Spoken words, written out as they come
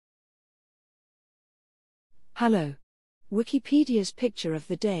Hello. Wikipedia's picture of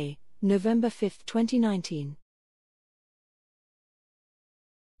the day, November 5, 2019.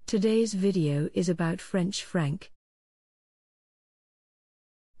 Today's video is about French franc.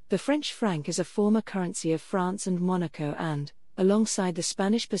 The French franc is a former currency of France and Monaco and, alongside the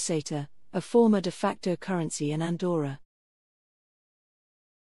Spanish peseta, a former de facto currency in Andorra.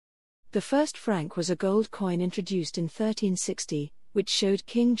 The first franc was a gold coin introduced in 1360, which showed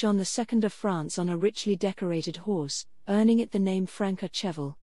King John II of France on a richly decorated horse, earning it the name franc or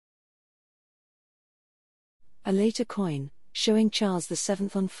cheval. A later coin, showing Charles VII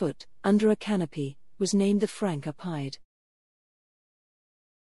on foot, under a canopy, was named the franc or pied.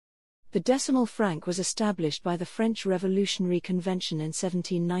 The decimal franc was established by the French Revolutionary Convention in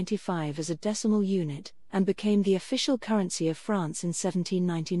 1795 as a decimal unit, and became the official currency of France in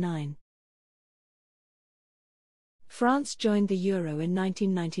 1799. France joined the euro in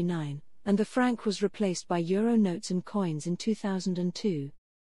 1999, and the franc was replaced by euro notes and coins in 2002.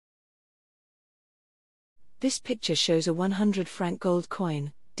 This picture shows a 100 franc gold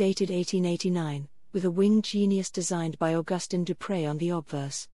coin, dated 1889, with a winged genius designed by Augustin Dupré on the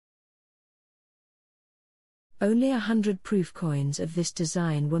obverse. Only 100 proof coins of this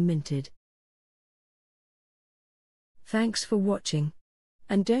design were minted. Thanks for watching.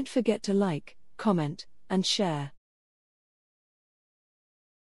 And don't forget to like, comment, and share.